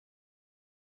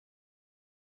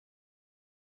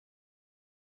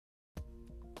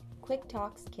Quick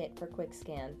Tox Kit for Quick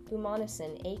Scan,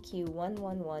 Fumonisin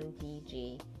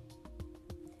AQ111BG.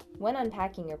 When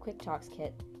unpacking your Quick Tox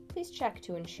kit, please check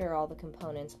to ensure all the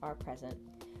components are present.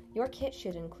 Your kit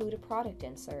should include a product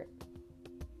insert,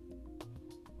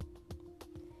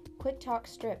 Quick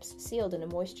Tox strips sealed in a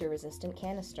moisture-resistant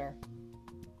canister,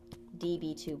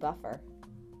 DB2 buffer,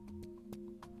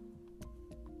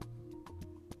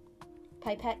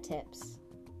 pipette tips,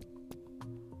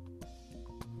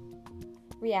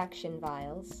 reaction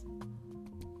vials.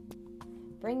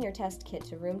 Bring your test kit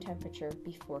to room temperature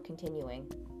before continuing.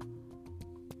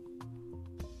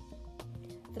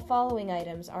 The following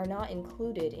items are not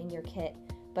included in your kit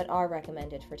but are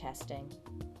recommended for testing.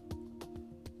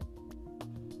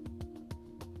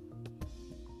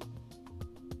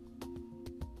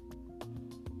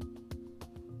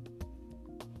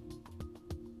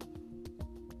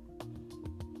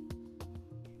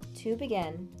 To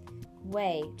begin,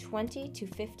 weigh 20 to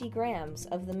 50 grams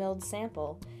of the milled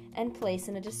sample and place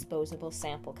in a disposable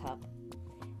sample cup.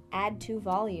 Add 2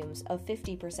 volumes of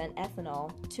 50%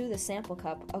 ethanol to the sample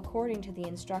cup according to the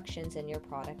instructions in your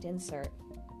product insert.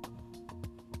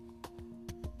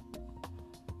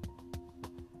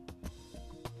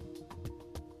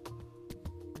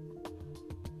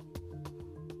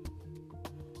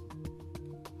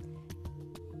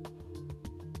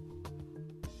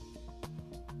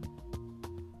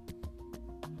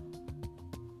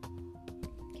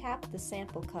 Cap the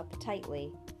sample cup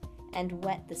tightly and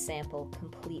wet the sample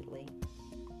completely.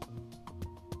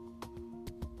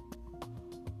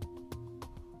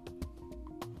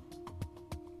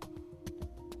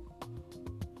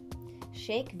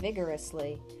 Shake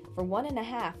vigorously for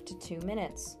 1.5 to 2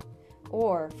 minutes,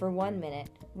 or for 1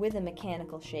 minute with a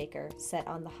mechanical shaker set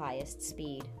on the highest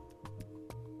speed.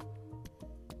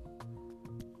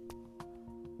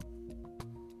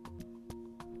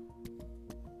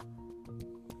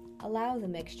 Allow the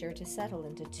mixture to settle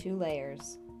into 2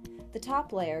 layers. The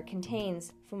top layer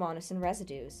contains Fumonisin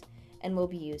residues and will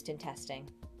be used in testing.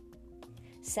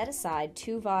 Set aside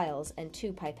 2 vials and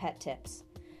 2 pipette tips.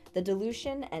 The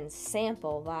dilution and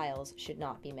sample vials should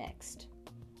not be mixed.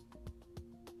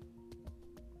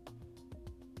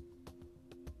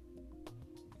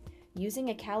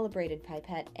 Using a calibrated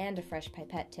pipette and a fresh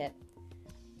pipette tip,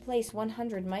 place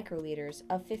 100 microliters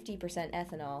of 50%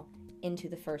 ethanol into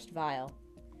the first vial.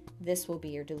 This will be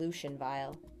your dilution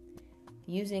vial.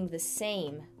 Using the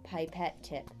same pipette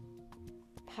tip,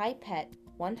 pipette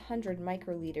 100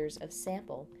 microliters of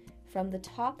sample from the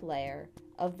top layer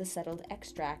of the settled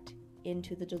extract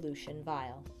into the dilution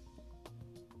vial.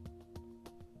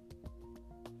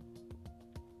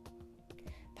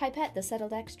 Pipette the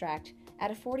settled extract at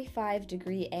a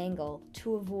 45-degree angle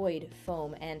to avoid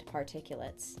foam and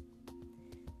particulates.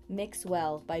 Mix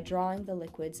well by drawing the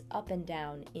liquids up and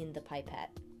down in the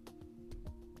pipette.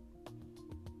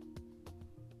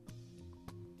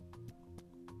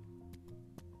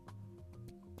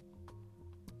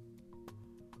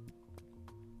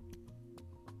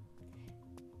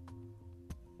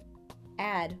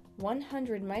 Add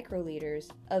 100 microliters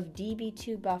of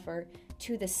DB2 buffer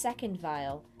to the second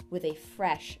vial with a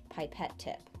fresh pipette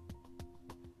tip.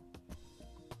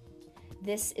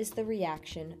 This is the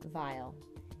reaction vial.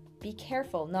 Be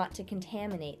careful not to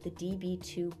contaminate the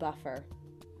DB2 buffer.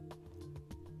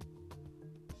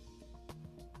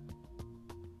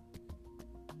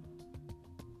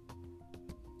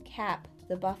 Cap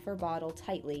the buffer bottle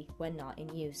tightly when not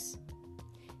in use.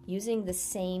 Using the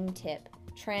same tip,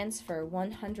 transfer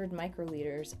 100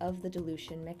 microliters of the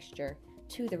dilution mixture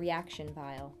to the reaction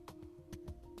vial.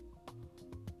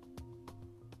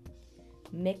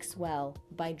 Mix well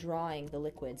by drawing the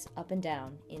liquids up and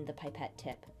down in the pipette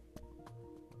tip.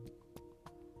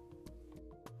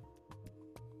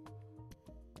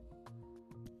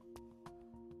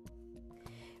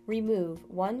 Remove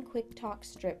 1 Quick Tox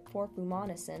strip for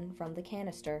Fumonisin from the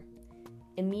canister.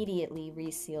 Immediately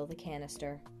reseal the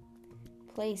canister.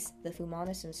 Place the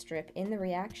Fumonisin strip in the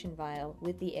reaction vial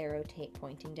with the arrow tape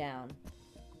pointing down.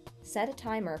 Set a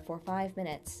timer for 5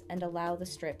 minutes and allow the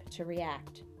strip to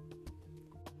react.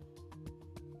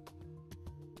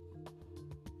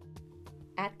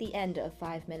 At the end of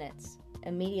 5 minutes,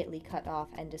 immediately cut off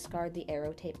and discard the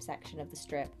arrow tape section of the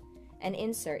strip and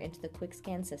insert into the quick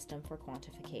scan system for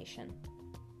quantification.